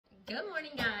Good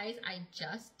morning, guys. I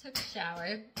just took a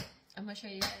shower. I'm gonna show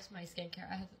you guys my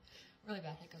skincare. I have really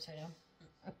bad hiccups right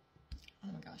now. Oh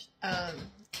my gosh.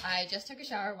 I just took a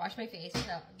shower, washed my face,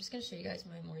 so I'm just gonna show you guys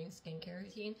my morning skincare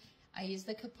routine. I use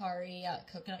the Kapari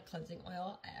coconut cleansing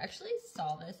oil. I actually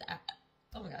saw this at,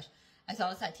 oh my gosh, I saw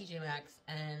this at TJ Maxx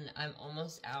and I'm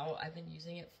almost out. I've been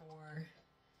using it for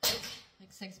like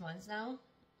 6 months now.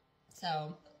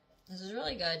 So this is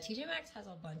really good. TJ Maxx has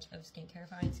a bunch of skincare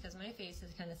finds because my face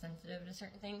is kind of sensitive to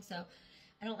certain things. So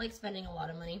I don't like spending a lot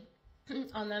of money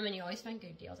on them, and you always find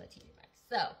good deals at TJ Maxx.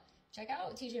 So check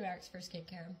out TJ Maxx for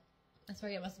skincare. That's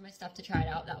where I get most of my stuff to try it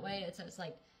out. That way it says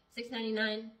like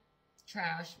 $6.99.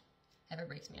 Trash. Ever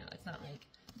breaks me out. It's not like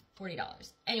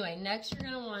 $40. Anyway, next you're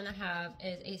going to want to have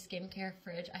is a skincare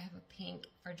fridge. I have a pink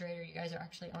refrigerator you guys are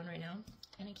actually on right now.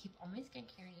 And I keep all my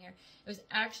skincare in here. It was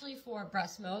actually for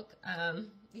breast milk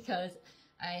because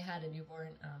I had a newborn.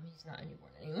 He's not a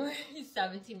newborn anymore. He's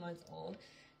 17 months old.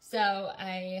 So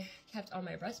I kept all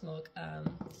my breast milk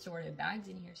stored in bags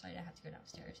in here so I didn't have to go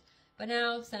downstairs. But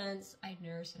now, since I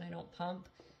nurse and I don't pump,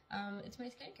 it's my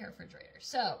skincare refrigerator.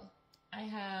 So I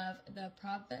have the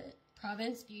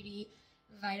Province Beauty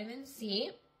Vitamin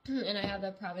C, and I have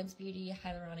the Province Beauty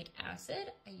Hyaluronic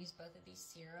Acid. I use both of these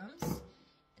serums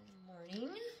in the morning,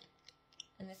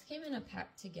 and this came in a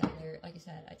pack together, like I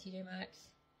said, at TJ Maxx.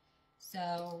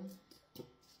 So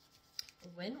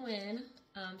win-win.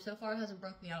 So far it hasn't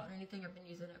broke me out or anything. I've been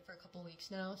using it for a couple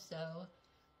weeks now, so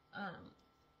I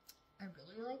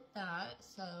really like that.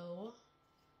 So,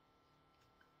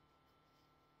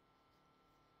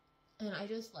 and I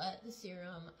just let the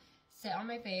serum sit on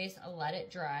my face, let it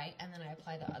dry, and then I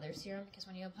apply the other serum, because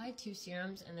when you apply two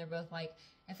serums and they're both like,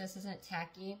 if this isn't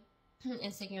tacky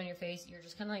and sticking on your face, you're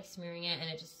just kind of like smearing it and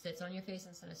it just sits on your face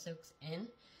instead of soaks in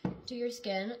to your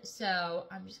skin. So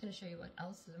I'm just going to show you what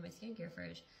else is in my skincare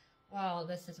fridge while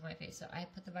this sits on my face. So I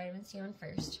put the vitamin C on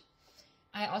first.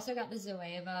 I also got the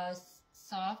Zoeva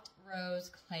Soft Rose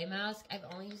Clay Mask. I've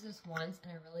only used this once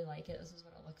and I really like it. This is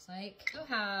what it looks like. I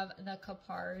have the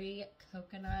Kapari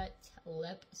Coconut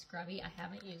Lip Scrubby. I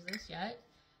haven't used this yet.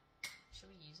 Should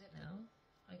we use it now?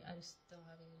 I just still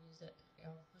haven't even used it. Yeah,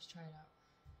 let's try it out.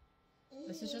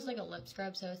 This is just like a lip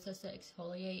scrub, so it says to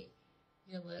exfoliate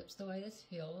your lips. The way this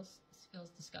feels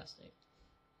disgusting.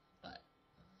 But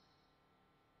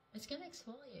it's gonna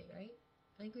exfoliate, right?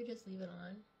 I think we just leave it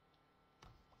on.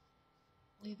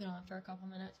 Leave it on for a couple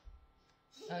minutes.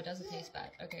 Oh, it doesn't taste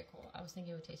bad. Okay, cool. I was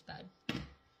thinking it would taste bad.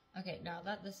 Okay, now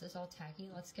that this is all tacky,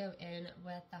 let's go in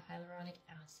with the hyaluronic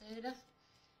acid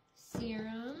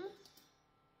serum.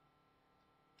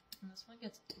 And this one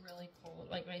gets really cold.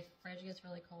 Like, my fridge gets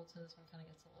really cold, so this one kind of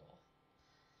gets a little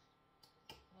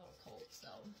cold. So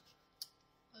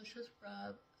let's just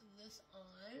rub this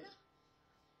on.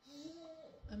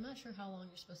 I'm not sure how long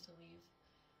you're supposed to leave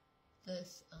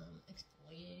this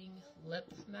exfoliating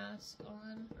lip mask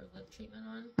on, or lip treatment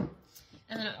on.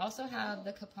 And then I also have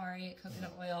the Kapari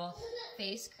coconut oil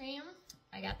face cream.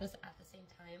 I got this at the same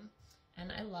time,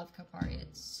 and I love Kapari.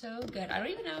 It's so good. I don't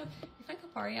even know, you find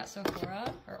Kapari at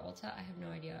Sephora or Ulta? I have no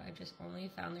idea. I've just only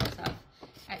found their stuff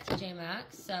at TJ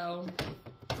Maxx, so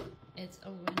it's a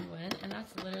win-win. And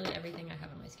that's literally everything I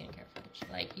have in my skincare fridge.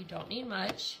 Like, you don't need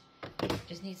much. You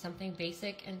just need something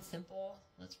basic and simple.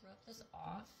 Let's rub this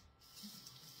off.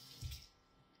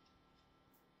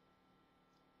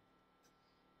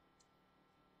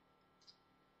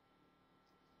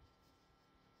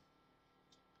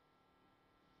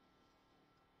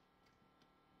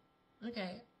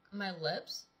 Okay, my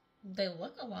lips, they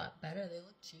look a lot better. They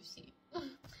look juicy.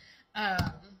 And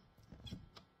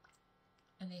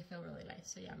they feel really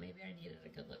nice. So yeah, maybe I needed a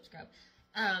good lip scrub.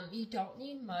 You don't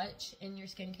need much in your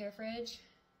skincare fridge.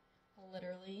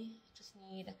 Literally, just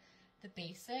need the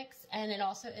basics. And it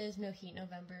also is No Heat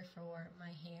November for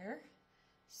my hair.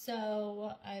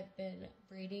 So I've been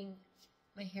braiding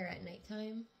my hair at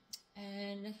nighttime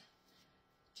and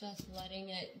just letting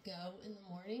it go in the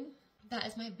morning. That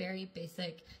is my very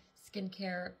basic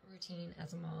skincare routine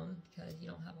as a mom, because you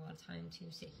don't have a lot of time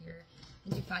to sit here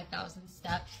and do 5,000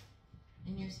 steps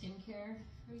in your skincare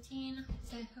routine.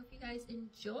 So I hope you guys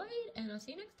enjoyed, and I'll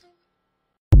see you next time.